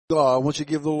I want you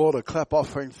to give the Lord a clap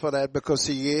offering for that, because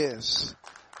He is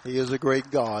a great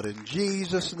God. In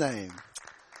Jesus' name,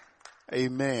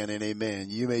 amen and amen.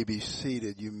 You may be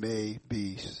seated. You may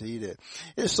be seated.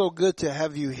 It's so good to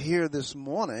have you here this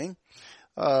morning.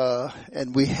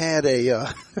 And we had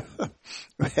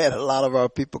we had a lot of our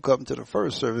people come to the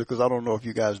first service, because I don't know if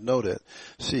you guys know that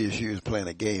CSU is playing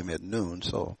a game at noon,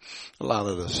 so a lot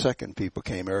of the second people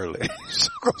came early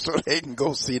so they can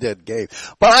go see that game.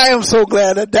 But I am so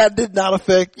glad that did not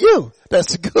affect you.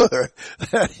 That's good.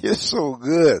 That is so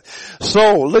good.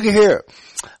 So look at here.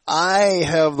 I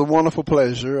have the wonderful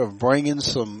pleasure of bringing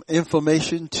some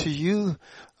information to you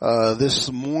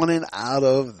this morning out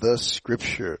of the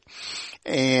Scripture.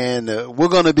 And we're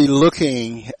going to be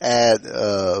looking at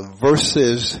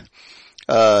verses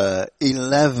 10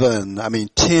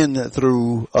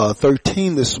 through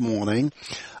 13 this morning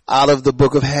out of the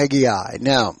book of Haggai.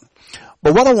 Now,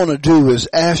 but what I want to do is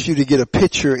ask you to get a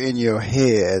picture in your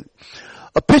head,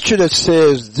 a picture that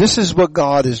says, this is what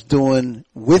God is doing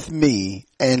with me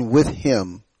and with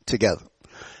Him together.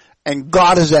 And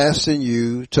God is asking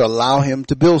you to allow Him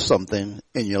to build something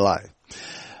in your life.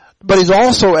 But He's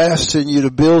also asking you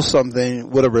to build something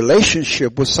with a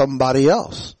relationship with somebody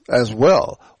else as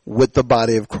well, with the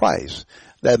body of Christ.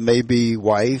 That may be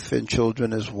wife and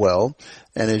children as well,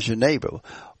 and as your neighbor.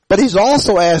 But He's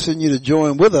also asking you to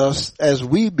join with us as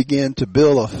we begin to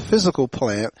build a physical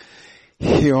plant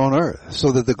here on earth,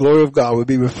 so that the glory of God will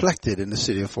be reflected in the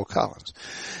city of Fort Collins.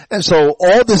 And so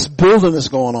all this building is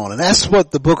going on, and that's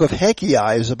what the book of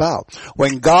Haggai is about.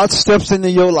 When God steps into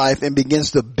your life and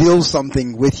begins to build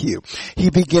something with you,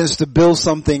 He begins to build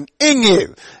something in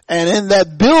you. And in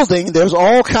that building, there's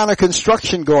all kind of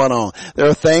construction going on. There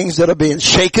are things that are being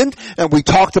shaken, and we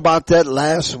talked about that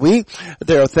last week.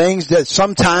 There are things that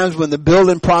sometimes when the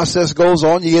building process goes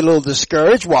on, you get a little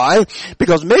discouraged. Why?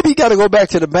 Because maybe you got to go back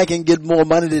to the bank and get more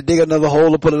money to dig another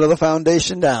hole or put another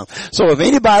foundation down. So if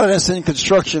anybody that's in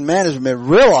construction management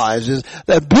realizes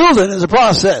that building is a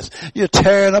process, you're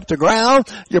tearing up the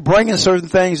ground, you're bringing certain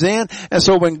things in. And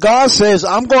so when God says,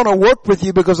 I'm going to work with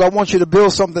you because I want you to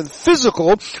build something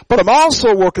physical, but I'm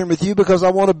also working with you because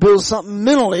I want to build something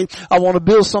mentally, I want to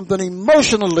build something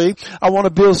emotionally, I want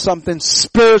to build something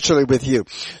spiritually with you.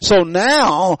 So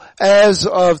now, as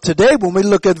of today, when we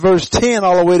look at verse 10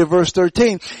 all the way to verse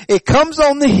 13, it comes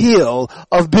on the hill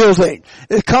of building.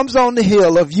 It comes on the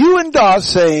hill of you and God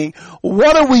saying,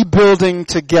 what are we building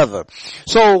together?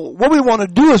 So what we want to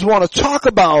do is want to talk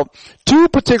about two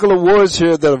particular words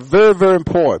here that are very, very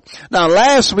important. Now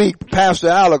last week, Pastor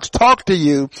Alex talked to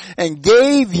you and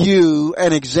gave you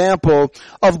an example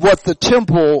of what the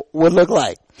temple would look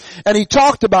like. And he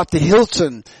talked about the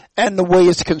Hilton and the way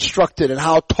it's constructed and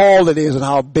how tall it is and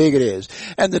how big it is.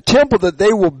 And the temple that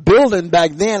they were building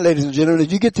back then, ladies and gentlemen,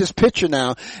 if you get this picture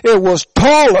now, it was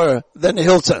taller than the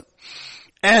Hilton.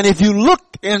 And if you look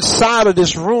inside of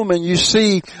this room and you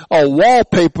see a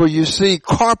wallpaper, you see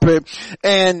carpet,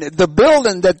 and the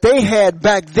building that they had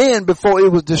back then before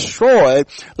it was destroyed,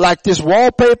 like this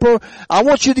wallpaper, I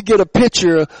want you to get a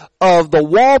picture of the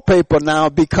wallpaper now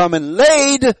becoming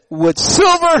laid with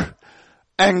silver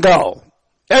and gold.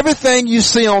 Everything you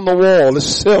see on the wall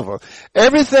is silver.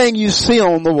 Everything you see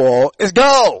on the wall is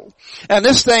gold. And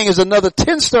this thing is another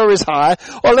 10 stories high,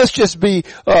 or let's just be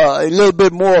a little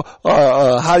bit more,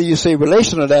 how do you say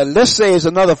relational to that? Let's say it's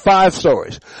another 5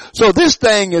 stories. So this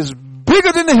thing is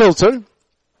bigger than the Hilton,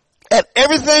 and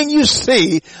everything you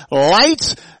see,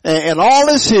 lights and all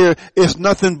this here is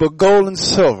nothing but gold and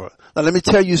silver. Now let me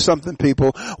tell you something,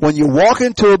 people. When you walk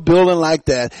into a building like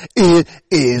that, it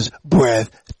is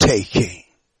breathtaking.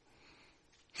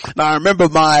 Now I remember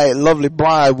my lovely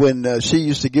bride when she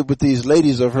used to get with these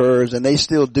ladies of hers, and they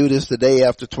still do this today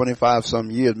after 25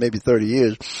 some years, maybe 30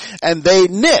 years, and they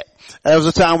knit. There was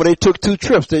a time when they took 2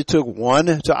 trips. They took one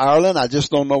to Ireland. I just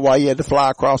don't know why you had to fly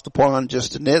across the pond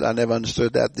just to knit. I never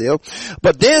understood that deal.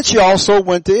 But then she also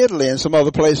went to Italy and some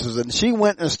other places, and she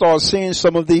went and started seeing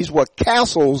some of these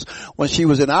castles when she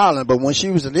was in Ireland. But when she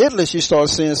was in Italy, she started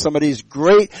seeing some of these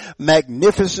great,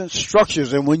 magnificent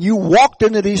structures. And when you walked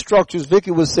into these structures,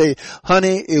 Vicky would say,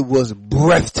 honey, it was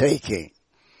breathtaking.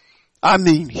 I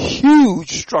mean,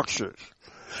 huge structures.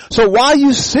 So while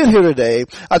you sit here today,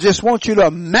 I just want you to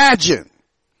imagine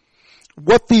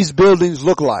what these buildings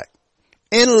look like.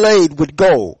 Inlaid with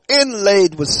gold,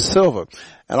 inlaid with silver.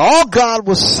 And all God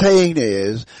was saying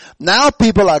is, now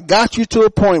people, I got you to a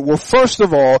point where first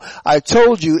of all, I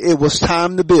told you it was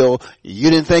time to build. You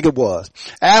didn't think it was.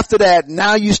 After that,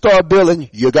 now you start building,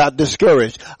 you got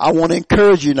discouraged. I want to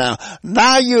encourage you now.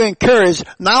 Now you're encouraged.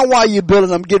 Now while you're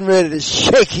building, I'm getting ready to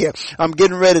shake you. I'm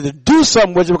getting ready to do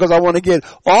something with you because I want to get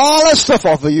all that stuff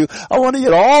off of you. I want to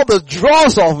get all the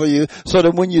dross off of you so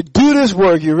that when you do this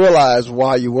work, you realize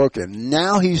why you're working.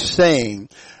 Now he's saying,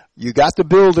 you got the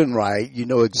building right. You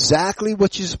know exactly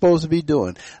what you're supposed to be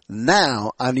doing.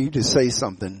 Now I need to say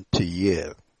something to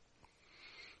you.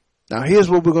 Now here's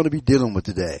what we're going to be dealing with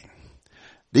today.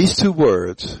 These two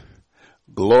words,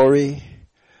 glory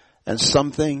and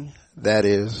something that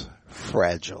is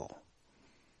fragile.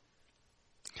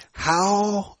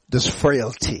 How does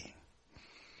frailty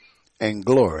and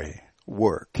glory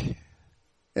work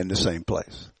in the same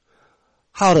place?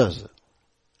 How does it?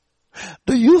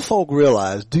 Do you folk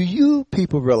realize, do you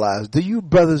people realize, do you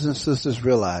brothers and sisters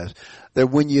realize that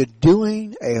when you're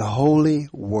doing a holy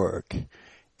work,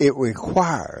 it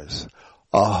requires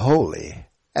a holy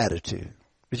attitude?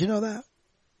 Did you know that?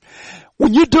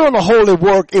 When you're doing a holy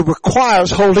work, it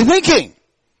requires holy thinking.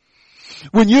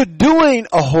 When you're doing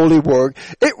a holy work,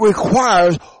 it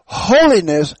requires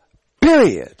holiness,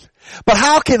 period. But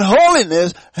how can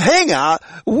holiness hang out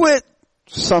with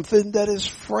something that is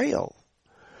frail?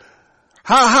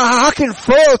 How can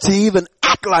frailty even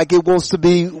act like it wants to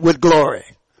be with glory?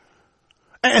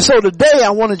 And so today I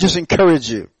want to just encourage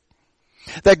you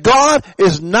that God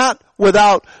is not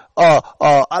without,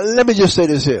 let me just say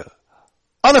this here.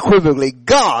 Unequivocally,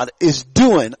 God is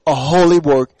doing a holy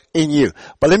work in you.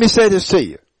 But let me say this to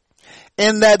you.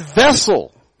 In that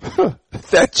vessel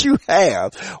that you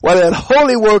have, while that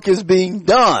holy work is being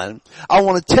done, I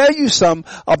want to tell you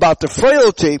something about the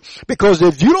frailty, because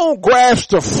if you don't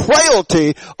grasp the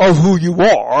frailty of who you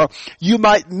are, you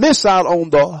might miss out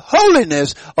on the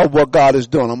holiness of what God is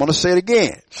doing. I'm going to say it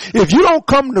again. If you don't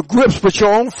come to grips with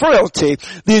your own frailty,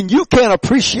 then you can't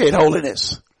appreciate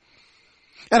holiness.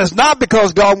 And it's not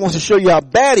because God wants to show you how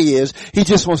bad he is. He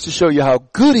just wants to show you how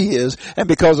good he is. And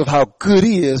because of how good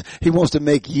he is, he wants to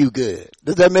make you good.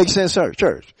 Does that make sense,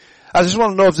 church? I just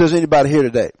want to know if there's anybody here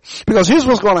today. Because here's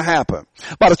what's going to happen.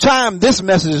 By the time this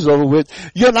message is over with,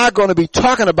 you're not going to be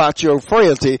talking about your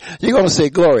frailty. You're going to say,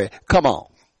 glory, come on.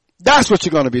 That's what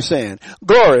you're going to be saying.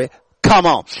 Glory, come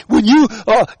on. When you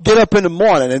get up in the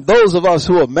morning, and those of us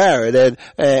who are married and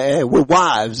with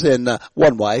wives and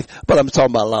one wife, but I'm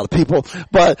talking about a lot of people.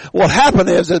 But what happened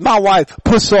is that my wife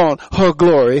puts on her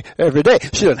glory every day.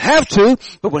 She doesn't have to,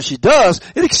 but when she does,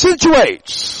 it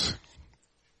accentuates.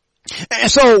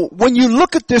 And so when you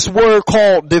look at this word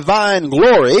called divine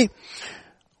glory,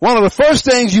 one of the first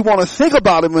things you want to think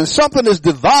about it when something is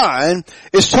divine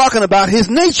is talking about his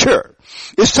nature.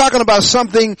 It's talking about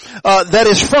something that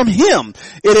is from him.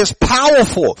 It is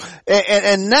powerful.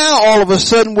 And now all of a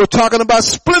sudden we're talking about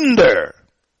splendor.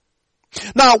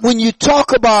 Now when you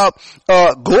talk about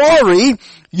glory,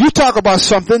 you talk about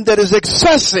something that is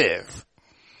excessive.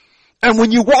 And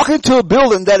when you walk into a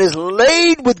building that is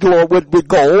laid with gold,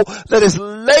 that is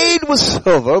laid with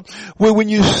silver, when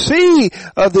you see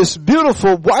this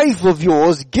beautiful wife of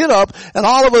yours get up and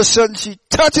all of a sudden she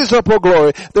touches up her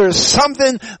glory, there is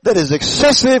something that is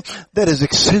excessive, that is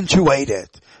accentuated.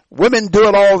 Women do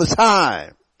it all the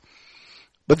time.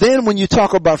 But then when you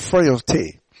talk about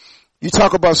frailty, you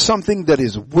talk about something that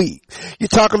is weak. You're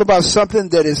talking about something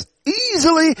that is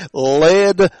easily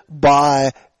led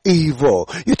by evil.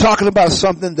 You're talking about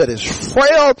something that is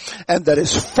frail and that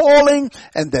is falling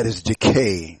and that is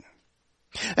decaying.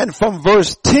 And from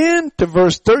verse 10 to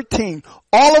verse 13,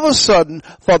 all of a sudden,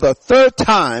 for the third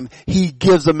time, he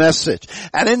gives a message.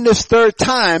 And in this third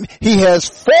time, he has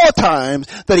 4 times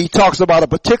that he talks about a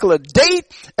particular date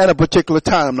and a particular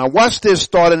time. Now watch this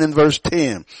starting in verse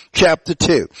 10, chapter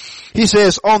 2. He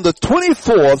says, on the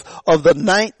 24th of the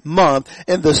 9th month,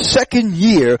 in the 2nd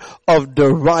year of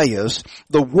Darius,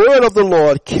 the word of the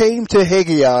Lord came to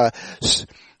Haggai,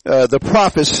 the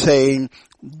prophet, saying,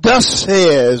 thus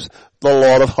says the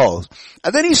Lord of hosts.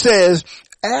 And then he says,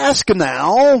 ask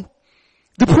now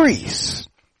the priest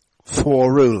for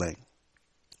a ruling.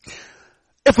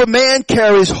 If a man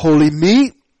carries holy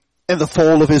meat in the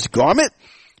fold of his garment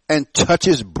and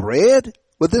touches bread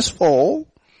with his fold,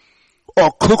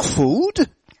 or cook food,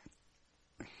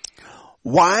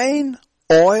 wine,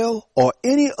 oil, or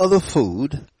any other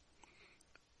food,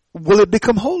 will it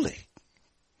become holy?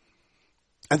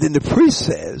 And then the priest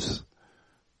says,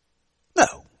 no.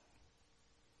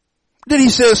 Then he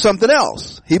says something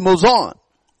else. He moves on.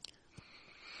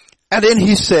 And then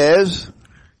he says,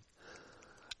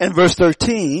 in verse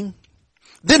 13,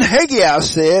 then Haggai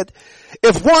said,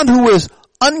 if one who is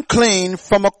unclean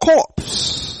from a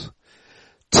corpse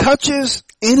touches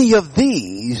any of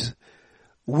these,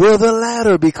 will the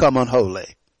latter become unholy?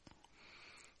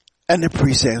 And the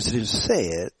priest answered and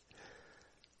said,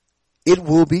 it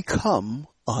will become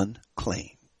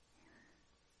unclean.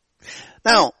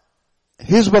 Now,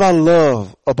 here's what I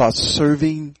love about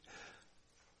serving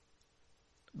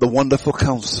the wonderful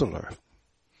Counselor,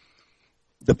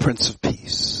 the Prince of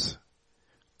Peace,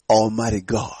 Almighty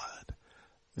God,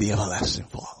 the everlasting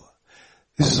Father.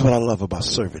 This is what I love about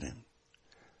serving Him.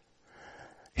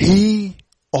 He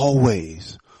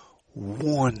always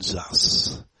warns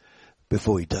us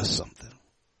before He does something.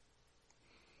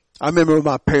 I remember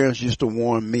my parents used to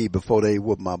warn me before they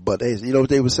whooped my butt. You know what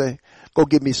they would say? Go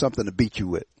get me something to beat you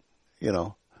with. You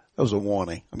know, that was a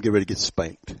warning. I'm getting ready to get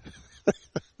spanked.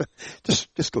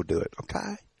 Just go do it,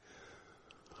 okay?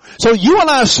 So you and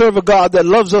I serve a God that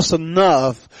loves us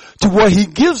enough to where He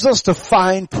gives us the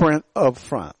fine print up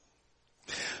front.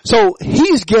 So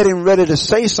He's getting ready to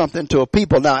say something to a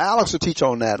people. Now Alex will teach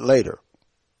on that later.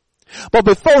 But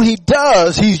before He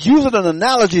does, He's using an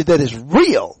analogy that is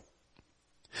real.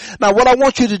 Now what I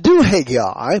want you to do,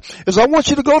 Haggai, is I want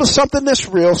you to go to something that's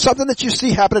real, something that you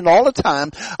see happening all the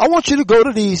time. I want you to go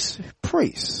to these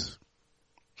priests.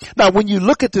 Now when you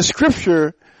look at the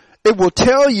scripture, it will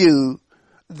tell you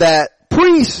that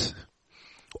priests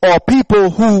are people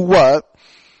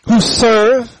who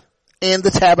serve in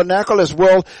the tabernacle as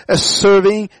well as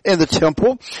serving in the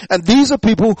temple. And these are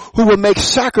people who will make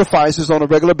sacrifices on a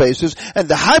regular basis. And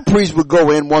the high priest would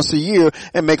go in once a year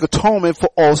and make atonement for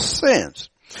all sins.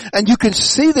 And you can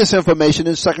see this information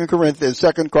in 2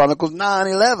 Chronicles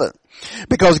 9:11.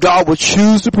 Because God would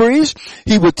choose the priest.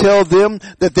 He would tell them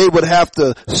that they would have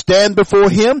to stand before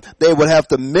Him. They would have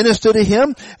to minister to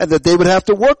Him. And that they would have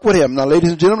to work with Him. Now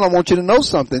ladies and gentlemen, I want you to know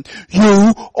something.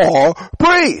 You are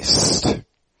priests.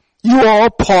 You are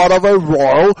part of a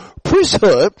royal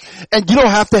priesthood, and you don't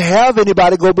have to have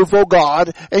anybody go before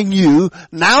God and you.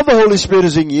 Now the Holy Spirit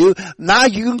is in you. Now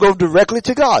you can go directly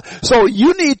to God. So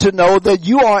you need to know that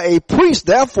you are a priest.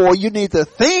 Therefore, you need to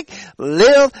think,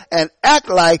 live, and act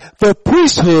like the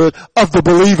priesthood of the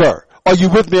believer. Are you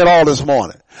with me at all this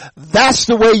morning? That's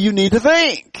the way you need to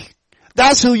think.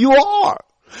 That's who you are.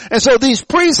 And so these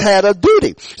priests had a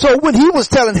duty. So when he was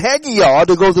telling Haggai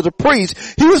to go to the priest,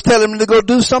 he was telling him to go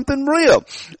do something real.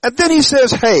 And then he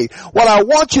says, hey, what I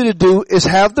want you to do is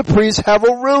have the priests have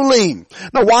a ruling.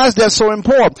 Now why is that so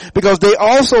important? Because they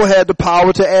also had the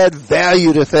power to add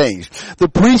value to things. The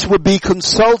priests would be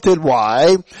consulted.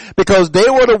 Why? Because they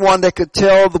were the one that could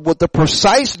tell what the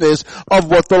preciseness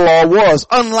of what the law was.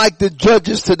 Unlike the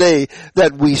judges today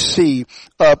that we see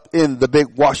up in the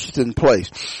big Washington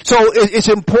place. So it's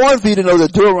important for you to know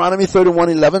that Deuteronomy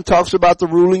 31:11 talks about the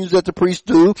rulings that the priests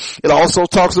do. It also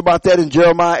talks about that in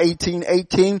Jeremiah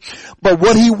 18:18. But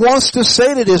what he wants to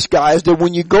say to this guy is that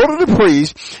when you go to the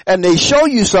priest and they show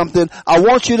you something, I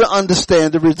want you to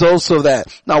understand the results of that.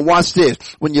 Now watch this.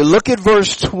 When you look at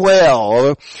verse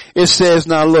 12, it says,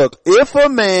 now look, if a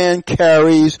man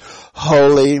carries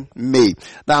holy meat.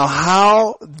 Now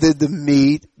how did the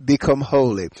meat become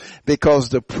holy? Because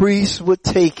the priest would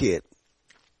take it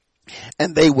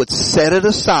and they would set it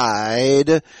aside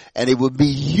and it would be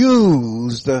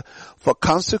used for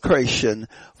consecration,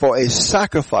 for a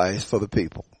sacrifice for the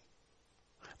people.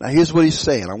 Now here's what he's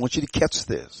saying. I want you to catch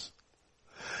this.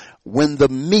 When the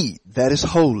meat that is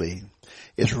holy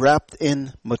is wrapped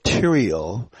in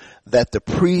material that the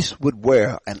priest would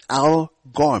wear, an outer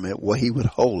garment where he would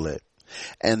hold it,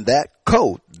 and that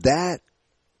coat, that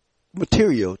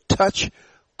material touch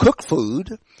cooked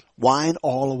food, wine,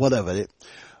 oil, or whatever,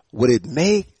 would it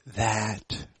make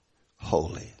that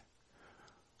holy?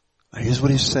 Now here's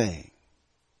what he's saying.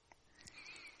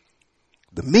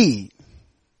 The meat,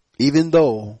 even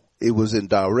though it was in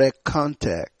direct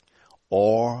contact,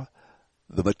 or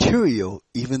the material,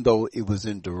 even though it was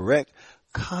in direct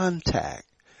contact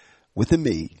with the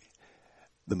meat,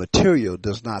 the material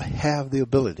does not have the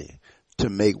ability to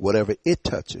make whatever it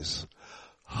touches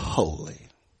holy.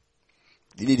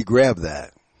 You need to grab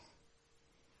that.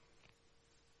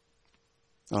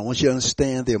 I want you to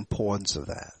understand the importance of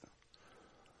that.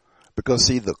 Because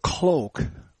see, the cloak,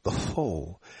 the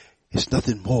fold, is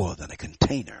nothing more than a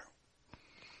container.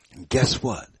 And guess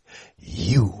what?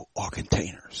 You are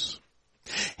containers.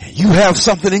 And you have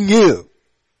something in you.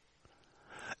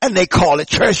 And they call it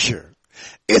treasure.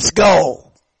 It's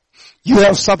gold. You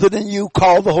have something in you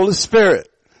called the Holy Spirit.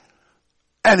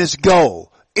 And it's gold.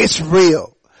 It's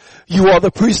real. You are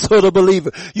the priesthood of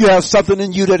believer. You have something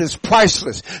in you that is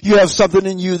priceless. You have something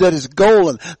in you that is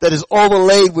golden, that is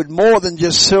overlaid with more than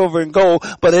just silver and gold,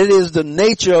 but it is the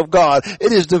nature of God.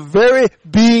 It is the very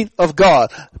being of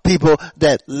God, people,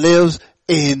 that lives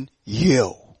in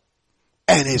you.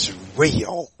 And it's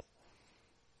real.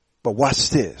 But watch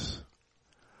this.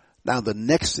 Now the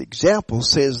next example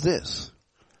says this.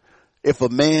 If a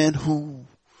man who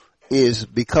is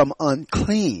become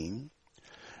unclean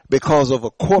because of a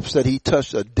corpse that he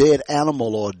touched, a dead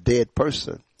animal or a dead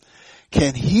person,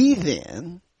 can he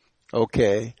then,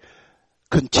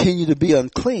 continue to be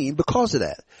unclean because of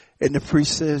that? And the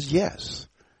priest says yes.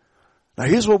 Now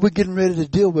here's what we're getting ready to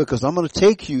deal with, because I'm going to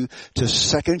take you to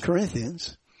 2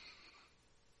 Corinthians,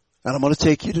 and I'm going to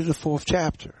take you to the 4th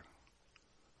chapter.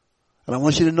 And I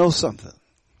want you to know something.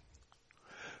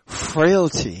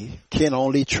 Frailty can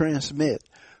only transmit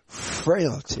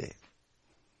frailty.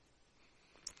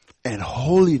 And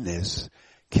holiness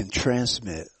can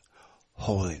transmit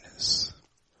holiness.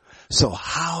 So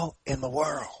how in the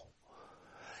world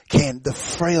can the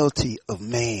frailty of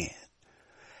man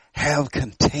have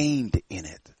contained in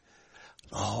it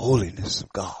the holiness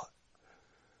of God?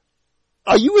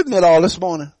 Are you with me at all this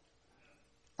morning?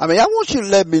 I mean, I want you to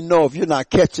let me know if you're not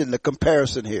catching the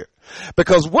comparison here.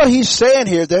 Because what he's saying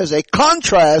here, there's a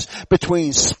contrast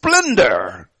between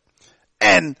splendor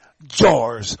and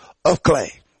jars of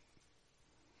clay.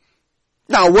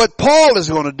 Now what Paul is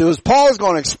going to do is Paul is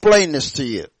going to explain this to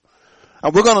you.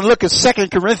 And we're going to look at 2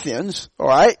 Corinthians,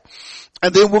 alright?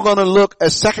 And then we're going to look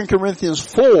at 2 Corinthians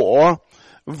 4,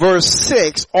 verse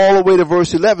 6, all the way to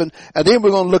verse 11. And then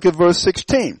we're going to look at verse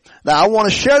 16. Now I want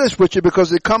to share this with you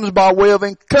because it comes by way of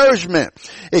encouragement.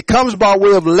 It comes by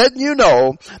way of letting you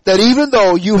know that even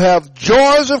though you have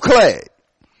jars of clay,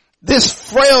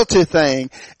 this frailty thing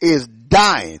is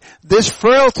dying. This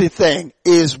frailty thing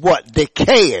is what?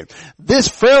 Decaying. This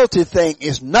frailty thing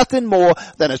is nothing more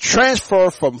than a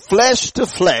transfer from flesh to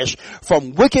flesh,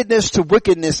 from wickedness to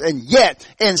wickedness, and yet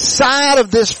inside of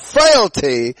this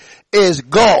frailty is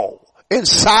gold.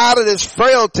 Inside of this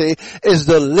frailty is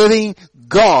the living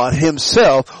God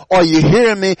himself. Are you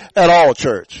hearing me at all,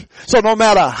 church? So no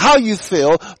matter how you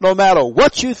feel, no matter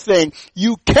what you think,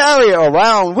 you carry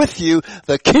around with you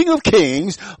the King of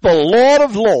Kings, the Lord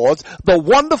of Lords, the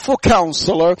wonderful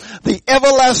Counselor, the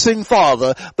everlasting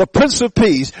Father, the Prince of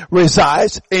Peace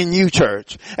resides in you,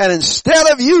 church. And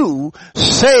instead of you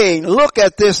saying, look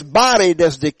at this body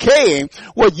that's decaying,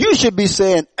 what you should be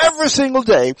saying every single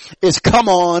day is, come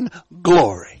on,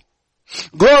 glory.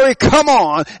 Glory, come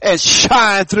on and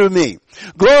shine through me.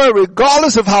 Glory,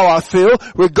 regardless of how I feel,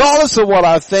 regardless of what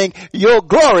I think, your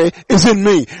glory is in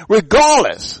me.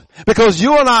 Regardless. Because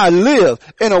you and I live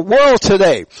in a world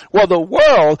today where the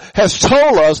world has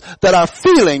told us that our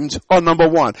feelings are number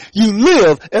one. You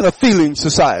live in a feeling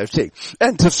society.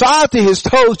 And society has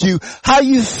told you how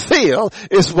you feel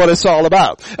is what it's all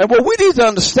about. And what we need to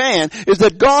understand is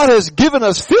that God has given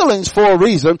us feelings for a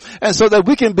reason, and so that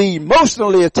we can be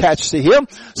emotionally attached to Him,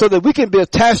 so that we can be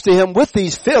attached to Him with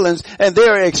these feelings, and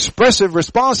they're expressive,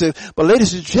 responsive. But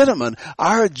ladies and gentlemen,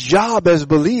 our job as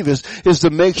believers is to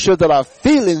make sure that our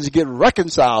feelings get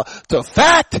reconciled to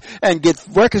fact and get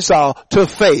reconciled to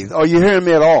faith. Are you hearing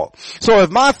me at all? So if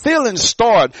my feelings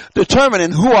start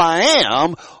determining who I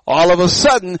am, all of a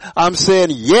sudden I'm saying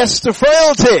yes to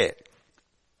frailty.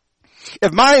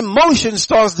 If my emotion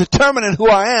starts determining who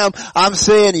I am, I'm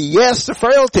saying yes to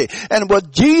frailty. And what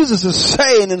Jesus is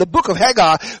saying in the book of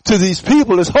Haggai to these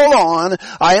people is, hold on,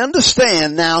 I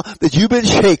understand now that you've been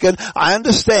shaken. I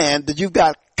understand that you've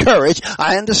got courage.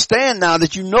 I understand now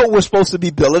that you know we're supposed to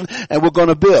be building and we're going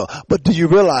to build. But do you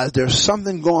realize there's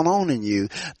something going on in you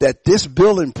that this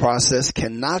building process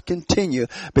cannot continue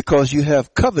because you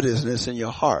have covetousness in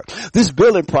your heart. This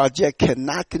building project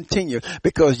cannot continue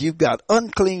because you've got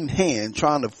unclean hands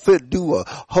trying to do a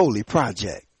holy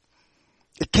project.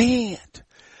 It can't.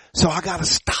 So I got to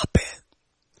stop it.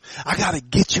 I got to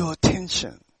get your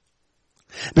attention.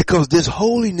 Because this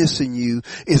holiness in you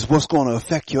is what's going to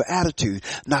affect your attitude,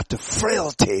 not the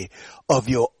frailty of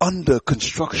your under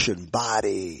construction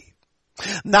body,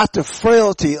 not the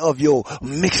frailty of your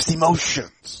mixed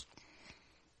emotions.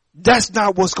 That's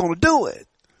not what's going to do it.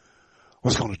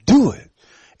 What's going to do it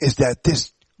is that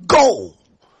this gold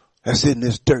that's in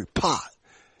this dirt pot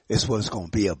is what it's going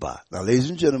to be about. Now, ladies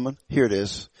and gentlemen, hear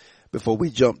this before we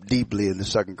jump deeply into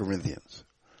 2 Corinthians.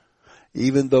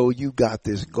 Even though you got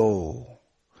this gold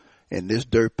in this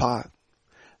dirt pot,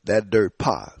 that dirt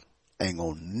pot ain't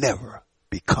gonna never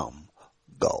become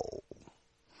gold.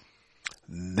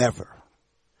 Never.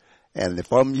 And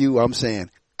if I'm you, I'm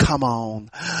saying, come on,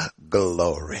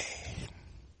 glory.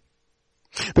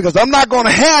 Because I'm not going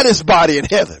to have this body in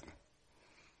heaven.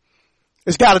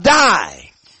 It's got to die.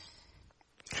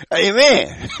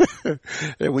 Amen.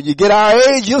 And when you get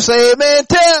our age, you'll say amen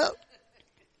too.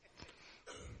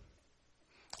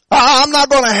 I'm not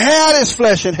going to have this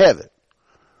flesh in heaven.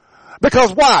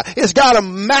 Because why? It's got a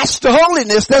master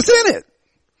holiness that's in it.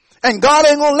 And God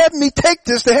ain't going to let me take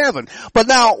this to heaven. But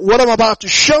now what I'm about to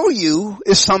show you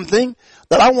is something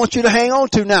that I want you to hang on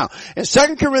to now. In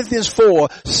 2 Corinthians 4,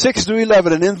 6 through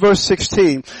 11 and in verse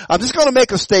 16, I'm just going to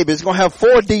make a statement. It's going to have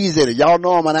 4 D's in it. Y'all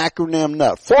know I'm an acronym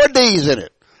nut. 4 D's in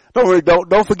it. Don't worry,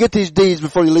 don't forget these D's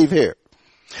before you leave here.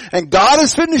 And God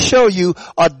is finna show you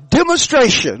a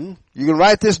demonstration. You can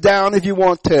write this down if you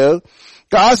want to.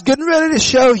 God's getting ready to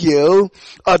show you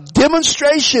a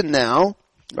demonstration now,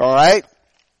 alright,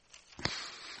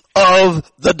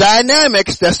 of the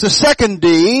dynamics, that's the second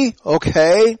D,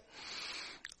 okay,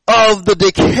 of the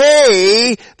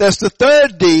decay, that's the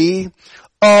third D,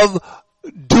 of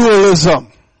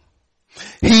dualism.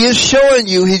 He is showing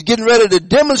you, he's getting ready to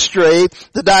demonstrate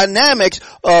the dynamics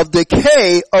of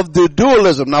decay of the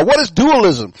dualism. Now what is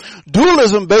dualism?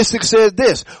 Dualism basically says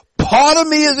this: part of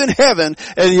me is in heaven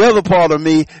and the other part of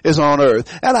me is on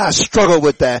earth. And I struggle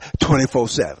with that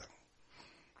 24/7.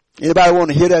 Anybody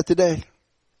want to hear that today?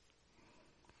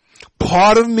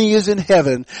 Part of me is in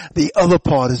heaven, the other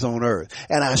part is on earth.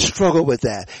 And I struggle with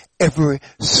that every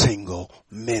single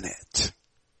minute.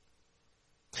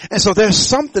 And so there's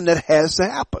something that has to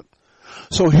happen.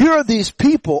 So here are these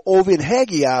people over in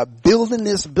Haggai building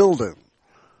this building.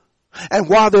 And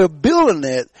while they're building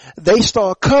it, they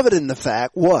start coveting the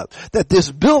fact, what? That this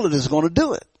building is going to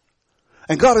do it.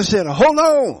 And God has said, hold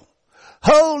on.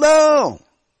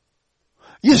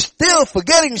 You're still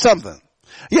forgetting something.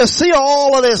 You see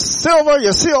all of this silver,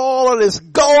 you see all of this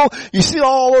gold, you see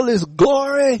all of this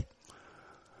glory. And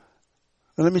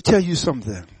let me tell you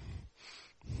something.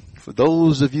 For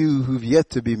those of you who've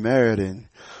yet to be married and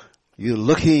you're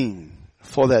looking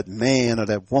for that man or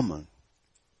that woman,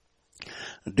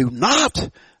 do not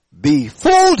be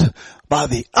fooled by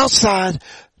the outside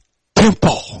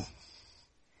temple.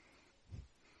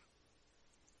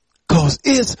 Cause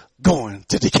it's going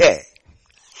to decay.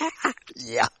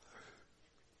 Yeah.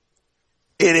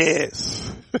 It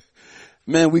is.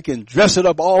 Man, we can dress it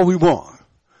up all we want.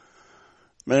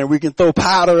 Man, we can throw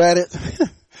powder at it.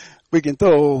 We can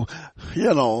throw,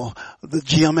 the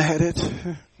gem at it.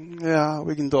 Yeah,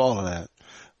 we can do all of that.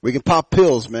 We can pop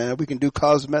pills, man. We can do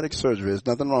cosmetic surgery. There's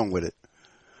nothing wrong with it.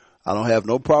 I don't have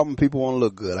no problem. People want to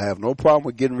look good. I have no problem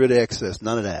with getting rid of excess.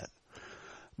 None of that.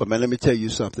 But man, let me tell you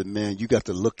something, man. You got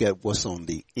to look at what's on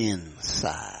the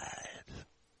inside.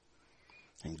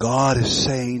 And God is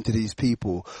saying to these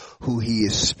people who he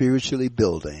is spiritually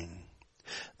building,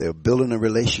 they're building a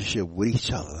relationship with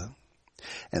each other,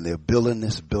 and they're building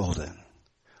this building.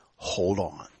 Hold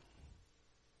on.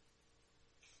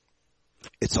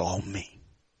 It's all me.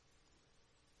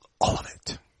 All of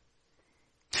it.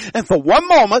 And for one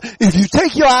moment, if you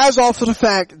take your eyes off of the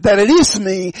fact that it is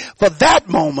me, for that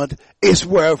moment is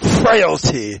where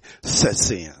frailty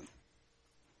sets in.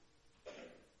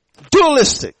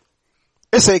 Dualistic.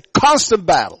 It's a constant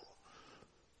battle.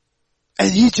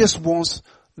 And he just wants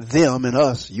them and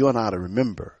us, you and I, to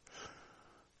remember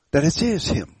that it is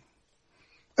him.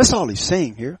 That's all he's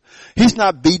saying here. He's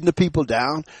not beating the people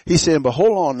down. He's saying, but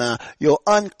hold on now, your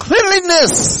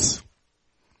uncleanliness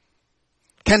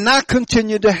cannot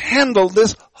continue to handle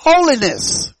this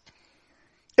holiness.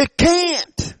 It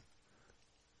can't.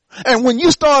 And when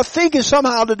you start thinking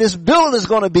somehow that this building is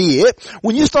going to be it,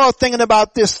 when you start thinking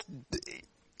about this,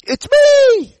 it's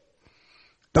me.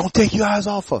 Don't take your eyes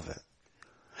off of it.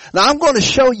 Now I'm going to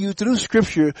show you through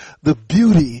scripture the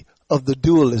beauty of the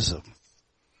dualism.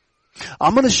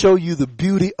 I'm going to show you the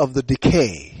beauty of the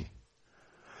decay.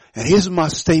 And here's my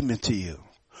statement to you.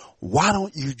 Why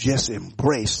don't you just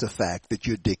embrace the fact that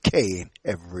you're decaying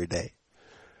every day?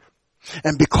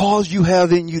 And because you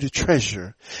have in you the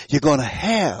treasure, you're going to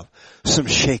have some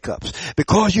shakeups.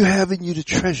 Because you have in you the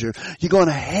treasure, you're going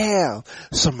to have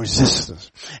some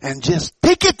resistance. And just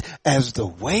take it as the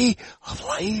way of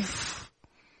life.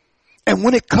 And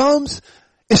when it comes,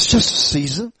 it's just a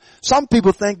season. Some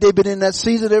people think they've been in that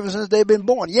season ever since they've been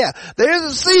born. Yeah, there is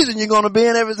a season you're going to be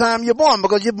in every time you're born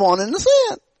because you're born in the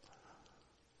sin.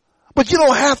 But you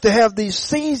don't have to have these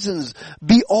seasons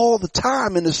be all the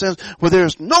time in the sense where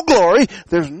there's no glory,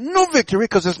 there's no victory,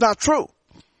 because it's not true.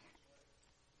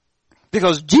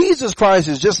 Because Jesus Christ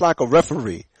is just like a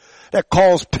referee that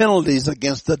calls penalties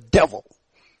against the devil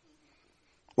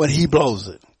when he blows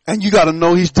it. And you got to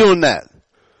know he's doing that.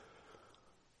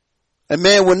 And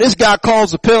man, when this guy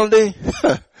calls a penalty,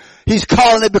 he's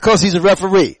calling it because he's a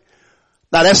referee.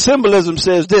 Now that symbolism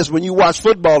says this: when you watch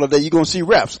football today, you're going to see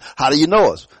refs. How do you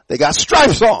know us? They got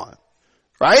stripes on,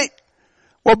 right?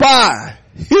 Well, by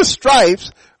his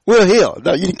stripes, we're healed.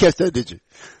 No, you didn't catch that, did you?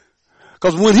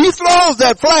 Because when he throws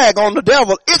that flag on the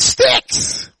devil, it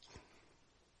sticks.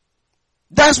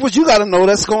 That's what you got to know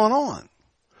that's going on.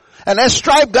 And that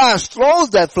striped guy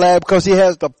throws that flag because he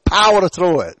has the power to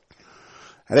throw it.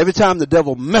 And every time the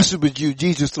devil messes with you,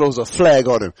 Jesus throws a flag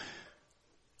on him.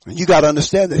 And you got to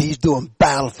understand that he's doing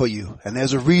battle for you. And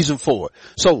there's a reason for it.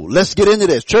 So let's get into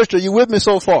this. Church, are you with me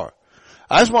so far?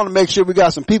 I just want to make sure we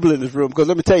got some people in this room, because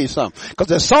let me tell you something. Because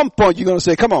at some point you're going to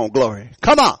say, come on, glory.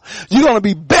 Come on. You're going to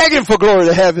be begging for glory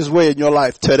to have his way in your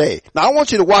life today. Now I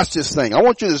want you to watch this thing. I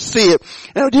want you to see it.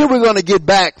 And then we're going to get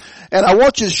back. And I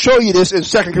want you to show you this in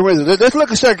 2 Corinthians. Let's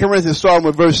look at 2 Corinthians starting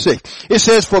with verse 6. It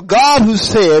says, for God who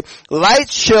said, light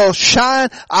shall shine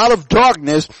out of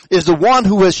darkness is the one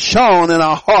who has shone in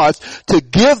our hearts to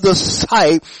give the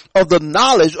sight of the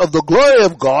knowledge of the glory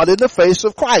of God in the face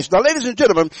of Christ. Now ladies and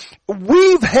gentlemen,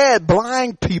 we've had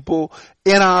blind people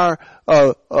in our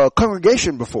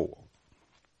congregation before.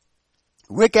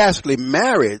 Rick Astley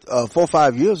married 4 or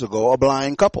 5 years ago a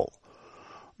blind couple.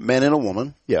 Man and a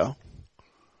woman, yeah.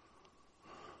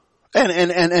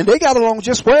 And they got along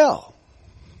just well.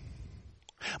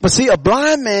 But see, a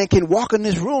blind man can walk in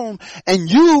this room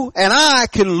and you and I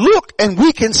can look and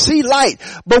we can see light.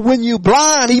 But when you're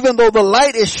blind, even though the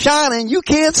light is shining, you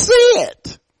can't see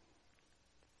it.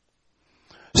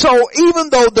 So even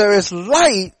though there is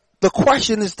light, the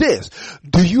question is this: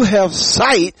 do you have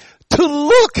sight to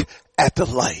look at the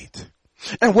light?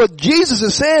 And what Jesus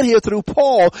is saying here through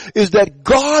Paul is that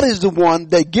God is the one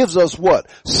that gives us what?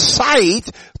 Sight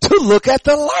to look at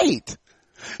the light.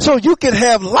 So you can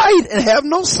have light and have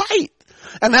no sight.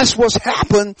 And that's what's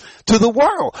happened to the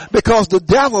world, because the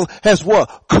devil has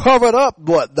what? Covered up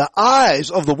what? The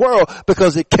eyes of the world,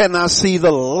 because it cannot see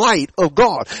the light of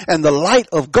God. And the light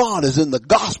of God is in the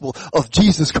gospel of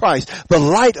Jesus Christ. The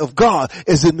light of God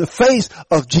is in the face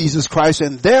of Jesus Christ.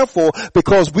 And therefore,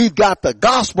 because we've got the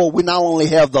gospel, we not only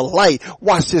have the light,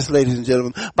 watch this ladies and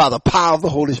gentlemen, by the power of the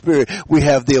Holy Spirit, we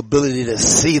have the ability to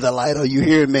see the light. Are you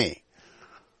hearing me?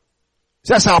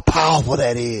 That's how powerful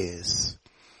that is.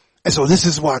 And so this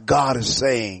is what God is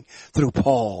saying through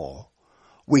Paul.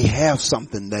 We have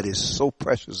something that is so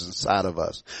precious inside of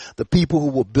us. The people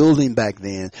who were building back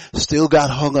then still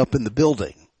got hung up in the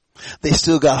building. They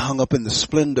still got hung up in the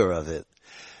splendor of it.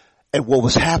 And what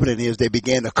was happening is they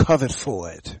began to covet for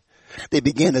it. They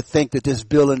began to think that this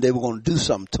building, they were going to do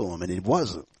something to them, and it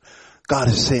wasn't. God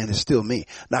is saying it's still me.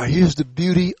 Now here's the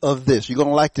beauty of this. You're going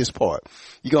to like this part.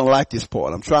 You're going to like this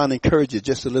part. I'm trying to encourage you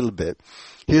just a little bit.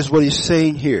 Here's what he's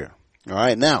saying here. All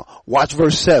right. Now watch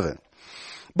verse 7.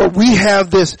 But we have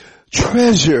this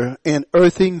treasure in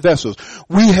earthen vessels.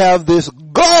 We have this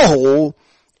gold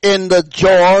in the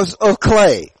jars of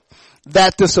clay,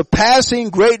 that the surpassing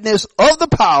greatness of the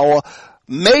power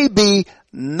may be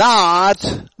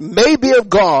of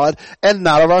God and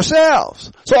not of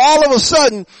ourselves. So all of a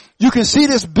sudden, you can see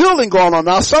this building going on.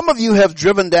 Now, some of you have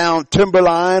driven down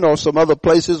Timberline or some other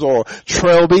places, or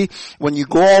Trelby. When you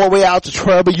go all the way out to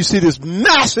Trelby, you see this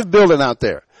massive building out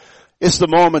there. It's the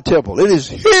Mormon Temple. It is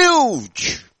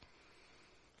huge.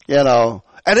 You know,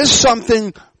 and it's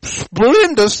something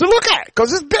splendid to look at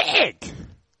because it's big.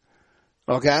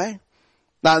 Okay?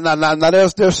 Now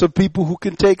there's some people who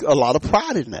can take a lot of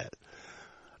pride in that.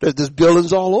 There's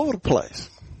buildings all over the place.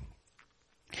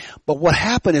 But what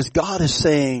happened is God is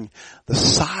saying the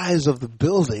size of the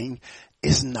building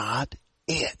is not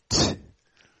it.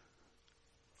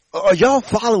 Are y'all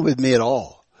following with me at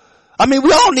all? I mean,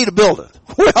 we all need a building.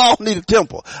 We all need a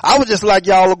temple. I would just like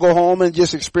y'all to go home and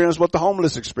just experience what the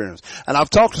homeless experience. And I've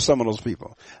talked to some of those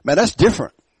people. Man, that's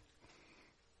different.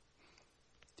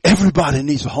 Everybody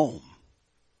needs a home.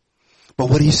 But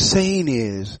what he's saying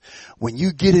is, when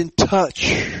you get in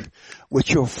touch with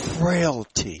your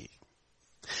frailty,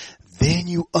 then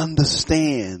you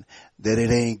understand that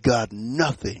it ain't got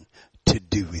nothing to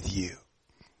do with you.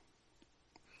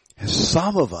 And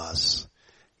some of us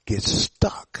get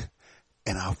stuck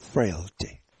in our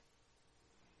frailty.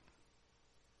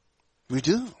 We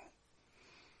do.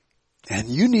 And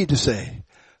you need to say,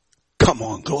 come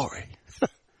on, glory.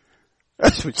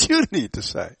 That's what you need to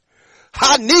say.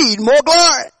 I need more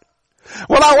glory.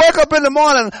 When I wake up in the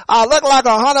morning, I look like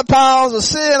 100 pounds of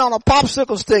sin on a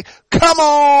popsicle stick. Come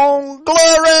on,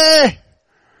 glory.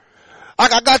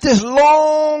 I got this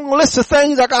long list of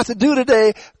things I got to do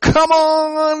today. Come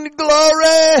on,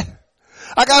 glory.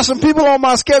 I got some people on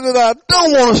my schedule that I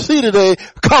don't want to see today.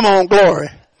 Come on, glory.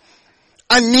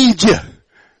 I need you.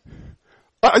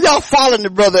 Y'all following the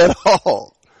brother at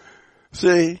all?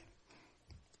 See?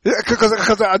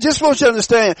 Because I just want you to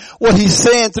understand what he's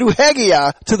saying through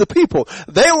Haggai to the people.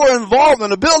 They were involved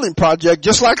in a building project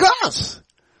just like us.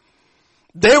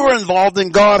 They were involved in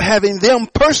God having them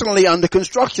personally under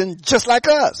construction just like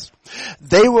us.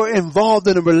 They were involved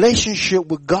in a relationship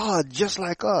with God just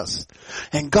like us.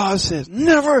 And God says,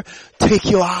 never take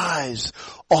your eyes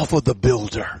off of the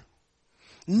builder.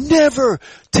 Never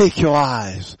take your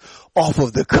eyes off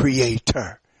of the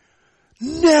creator.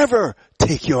 Never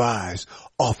take your eyes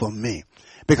off of me.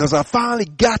 Because I finally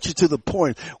got you to the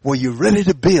point where you're ready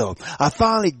to build. I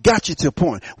finally got you to a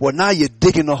point where now you're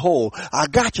digging a hole. I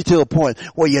got you to a point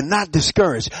where you're not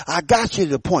discouraged. I got you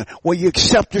to the point where you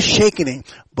accept the shaking.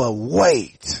 But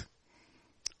wait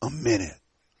a minute.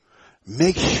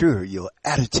 Make sure your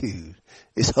attitude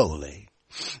is holy.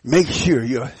 Make sure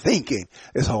your thinking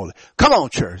is holy. Come on,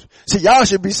 church. See, y'all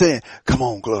should be saying, come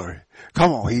on, Glory.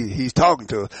 Come on, he's talking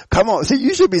to us. Come on. See,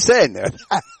 you should be saying that.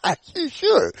 You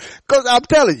should. Cause I'm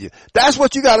telling you, that's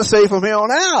what you gotta say from here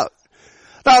on out.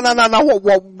 Now,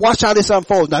 watch how this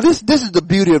unfolds. Now this is the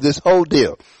beauty of this whole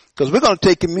deal. Cause we're gonna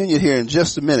take communion here in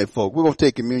just a minute, folks. We're gonna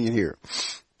take communion here.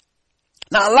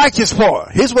 Now I like this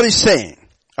part. Here's what he's saying.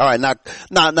 Alright, now,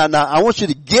 I want you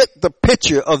to get the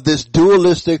picture of this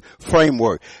dualistic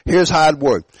framework. Here's how it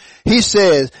works. He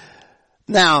says,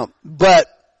 now, but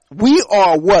we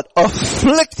are what?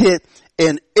 Afflicted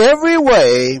in every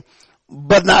way,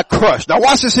 but not crushed. Now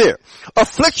watch this here.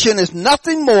 Affliction is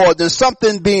nothing more than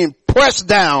something being pressed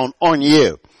down on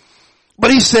you.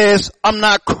 But he says, I'm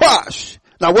not crushed.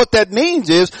 Now what that means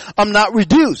is, I'm not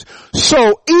reduced.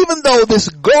 So even though this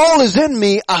goal is in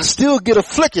me, I still get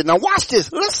afflicted. Now watch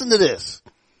this. Listen to this.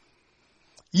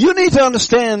 You need to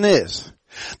understand this.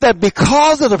 That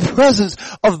because of the presence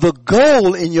of the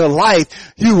goal in your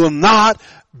life, you will not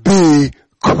be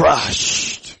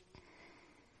crushed.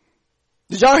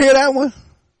 Did y'all hear that one?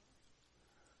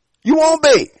 You won't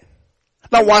be.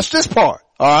 Now watch this part.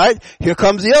 Alright. Here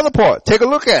comes the other part. Take a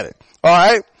look at it.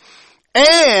 Alright.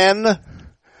 And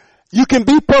you can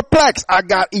be perplexed. I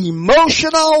got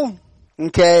emotional,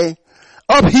 okay,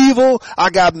 upheaval. I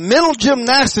got mental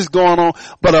gymnastics going on,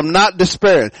 but I'm not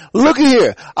despairing. Look at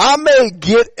here. I may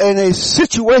get in a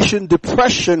situation,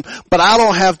 depression, but I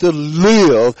don't have to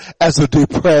live as a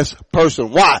depressed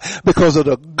person. Why? Because of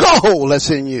the goal that's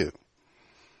in you.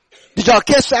 Did y'all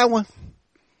catch that one?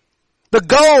 The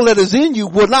goal that is in you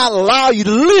will not allow you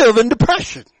to live in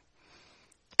depression.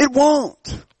 It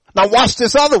won't. Now watch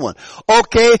this other one.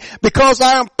 Okay, because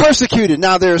I am persecuted.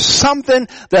 Now there's something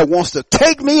that wants to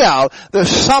take me out. There's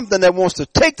something that wants to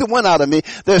take the wind out of me.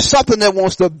 There's something that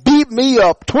wants to beat me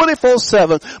up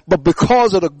 24/7. But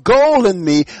because of the goal in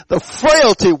me, the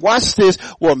frailty, watch this,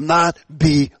 will not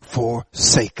be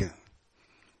forsaken.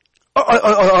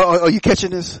 Are you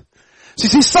catching this?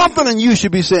 See, something in you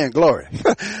should be saying, glory.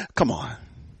 Come on.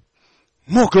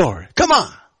 More glory. Come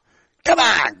on. Come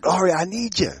on, glory, I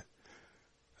need you.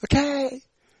 Okay.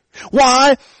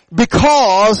 Why?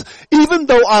 Because even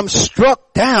though I'm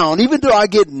struck down, even though I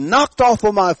get knocked off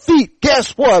of my feet,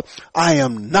 guess what? I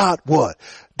am not what?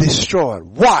 Destroyed.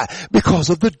 Why? Because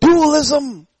of the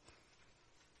dualism.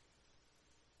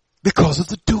 Because of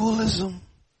the dualism.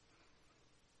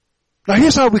 Now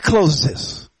here's how we close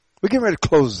this. We're getting ready to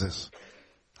close this.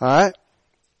 Alright?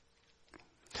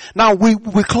 Now we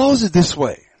close it this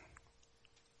way.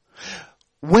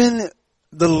 When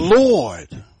the Lord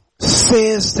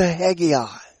says to Haggai,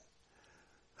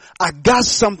 I got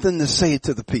something to say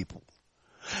to the people.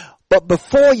 But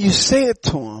before you say it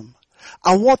to them,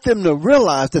 I want them to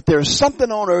realize that there's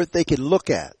something on earth they can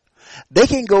look at. They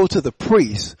can go to the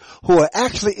priests who are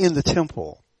actually in the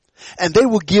temple, and they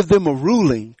will give them a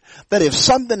ruling that if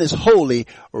something is holy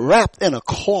wrapped in a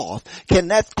cloth, can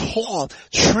that cloth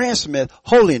transmit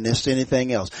holiness to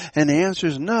anything else? And the answer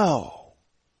is no.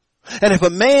 And if a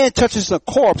man touches a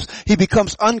corpse, he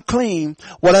becomes unclean.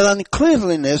 Will that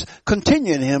uncleanliness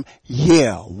continue in him?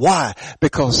 Yeah. Why?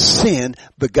 Because sin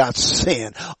begot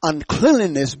sin.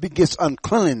 Uncleanliness begets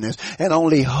uncleanliness, and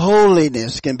only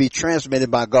holiness can be transmitted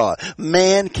by God.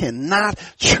 Man cannot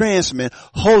transmit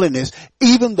holiness,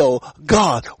 even though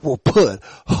God will put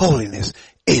holiness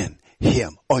in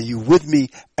him. Are you with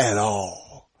me at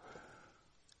all?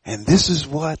 And this is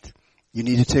what you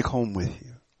need to take home with you.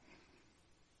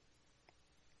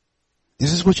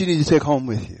 This is what you need to take home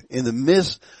with you. In the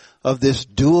midst of this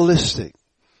dualistic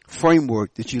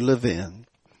framework that you live in,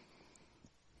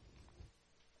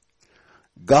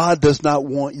 God does not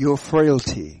want your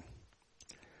frailty,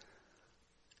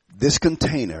 this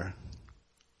container,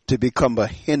 to become a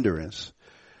hindrance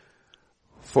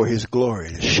for his glory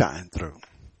to shine through.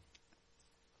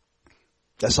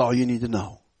 That's all you need to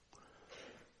know.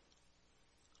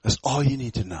 That's all you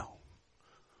need to know.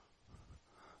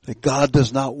 That God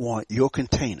does not want your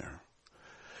container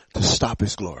to stop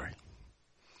his glory.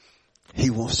 He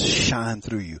wants to shine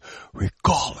through you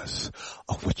regardless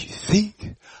of what you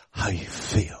think, how you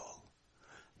feel.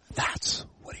 That's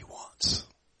what he wants.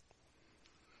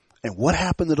 And what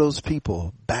happened to those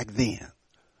people back then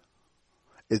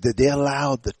is that they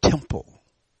allowed the temple,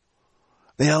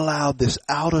 they allowed this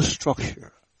outer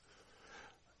structure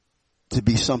to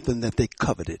be something that they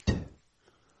coveted.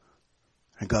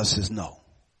 And God says, no,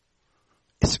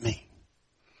 it's me.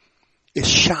 It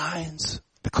shines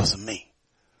because of me.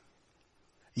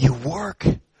 You work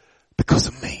because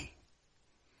of me.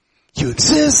 You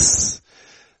exist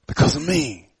because of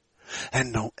me.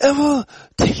 And don't ever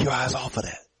take your eyes off of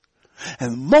that.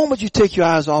 And the moment you take your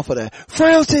eyes off of that,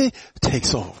 frailty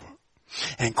takes over.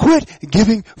 And quit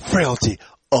giving frailty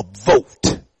a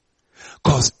vote.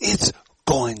 Cause it's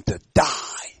going to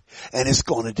die and it's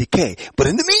going to decay. But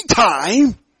in the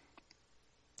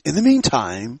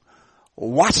meantime,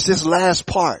 watch this last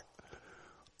part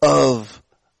of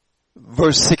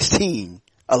verse 16.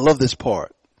 I love this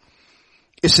part.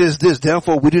 It says this,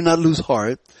 therefore we do not lose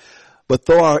heart, but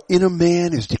though our inner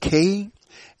man is decaying,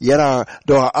 though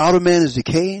our outer man is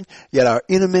decaying, yet our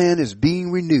inner man is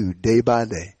being renewed day by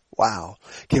day. Wow.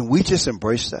 Can we just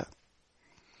embrace that?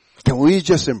 Can we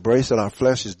just embrace that our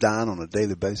flesh is dying on a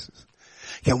daily basis?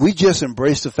 Can we just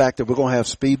embrace the fact that we're going to have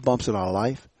speed bumps in our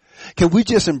life? Can we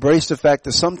just embrace the fact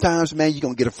that sometimes, man, you're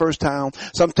going to get a first down,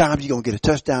 sometimes you're going to get a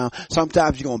touchdown,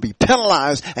 sometimes you're going to be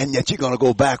penalized, and yet you're going to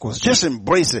go backwards. Just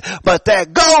embrace it. But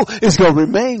that goal is going to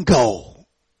remain goal.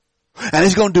 And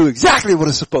it's going to do exactly what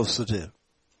it's supposed to do.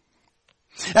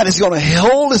 And it's going to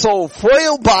hold this old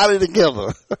frail body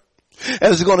together.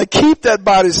 And it's going to keep that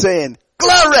body saying,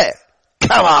 glory,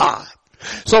 come on.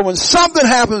 So when something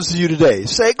happens to you today,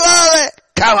 say, glory,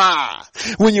 come on.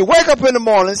 When you wake up in the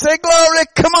morning, say, glory,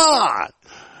 come on.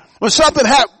 When something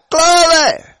happens,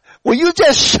 glory, will you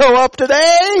just show up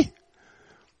today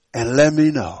and let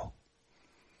me know?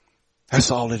 That's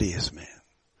all it is, man.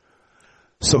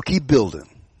 So keep building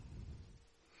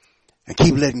and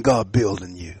keep letting God build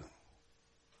in you.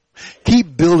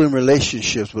 Keep building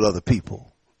relationships with other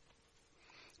people.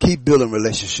 Keep building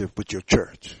relationships with your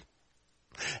church.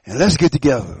 And let's get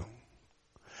together.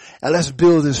 And let's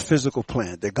build this physical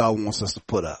plant that God wants us to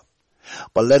put up.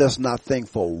 But let us not think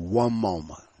for one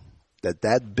moment that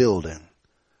that building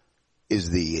is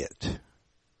the it.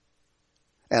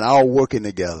 And our working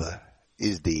together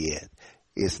is the it.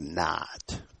 It's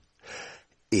not.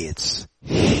 It's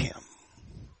Him.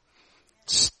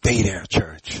 Stay there,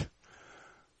 church.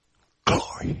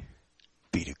 Glory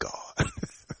be to God.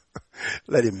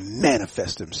 Let Him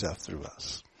manifest Himself through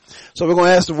us. So we're going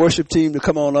to ask the worship team to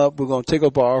come on up. We're going to take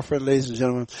up our offering, ladies and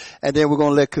gentlemen. And then we're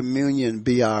going to let communion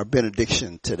be our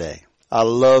benediction today. I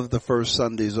love the first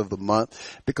Sundays of the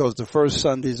month because the first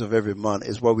Sundays of every month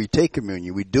is where we take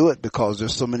communion. We do it because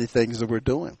there's so many things that we're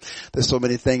doing. There's so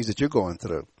many things that you're going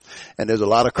through. And there's a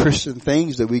lot of Christian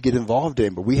things that we get involved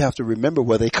in, but we have to remember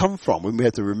where they come from. We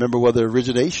have to remember where the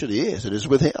origination is. It is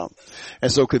with Him.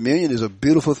 And so communion is a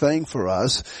beautiful thing for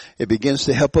us. It begins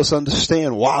to help us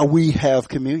understand why we have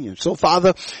communion. So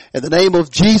Father, in the name of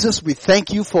Jesus, we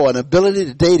thank You for an ability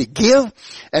today to give,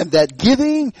 and that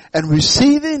giving and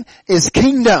receiving is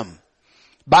kingdom.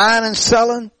 Buying and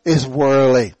selling is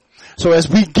worldly. So as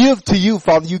we give to You,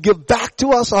 Father, You give back to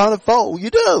us 100-fold. You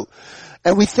do.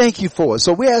 And we thank You for it.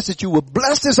 So we ask that You will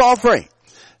bless this offering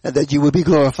and that You will be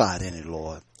glorified in it,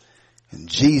 Lord. In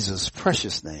Jesus'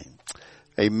 precious name.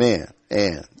 Amen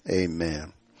and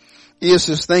amen.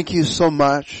 Jesus, thank You so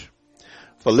much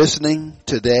for listening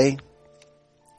today.